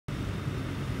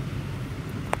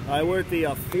We're at the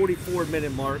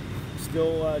 44-minute mark.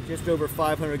 Still just over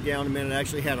 500 gallon a minute. I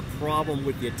actually had a problem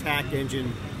with the attack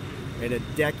engine and a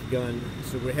deck gun,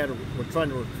 so we're trying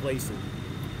to replace it.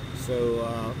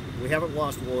 So we haven't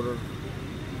lost water,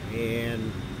 and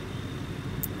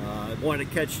I wanted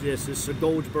to catch this. This is a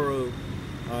Goldsboro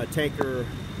tanker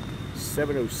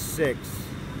 706,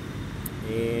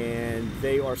 and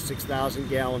they are 6,000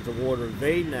 gallons of water.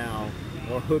 They now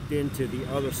are hooked into the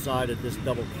other side of this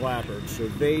double clapboard, so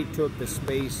they took the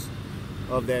space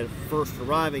of that first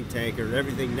arriving tanker.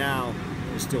 Everything now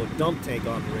is still a dump tank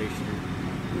operation.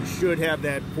 We should have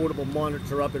that portable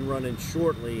monitor up and running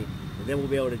shortly, and then we'll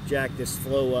be able to jack this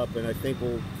flow up, and I think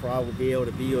we'll probably be able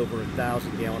to be over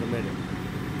 1,000 gallon a minute.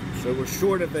 So we're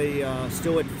short of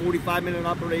still at 45-minute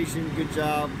operation. Good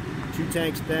job. 2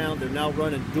 tanks down. They're now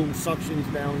running dual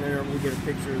suctions down there. We'll get a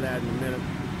picture of that in a minute.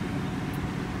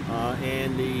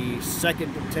 And the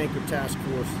second tanker task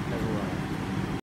force has arrived.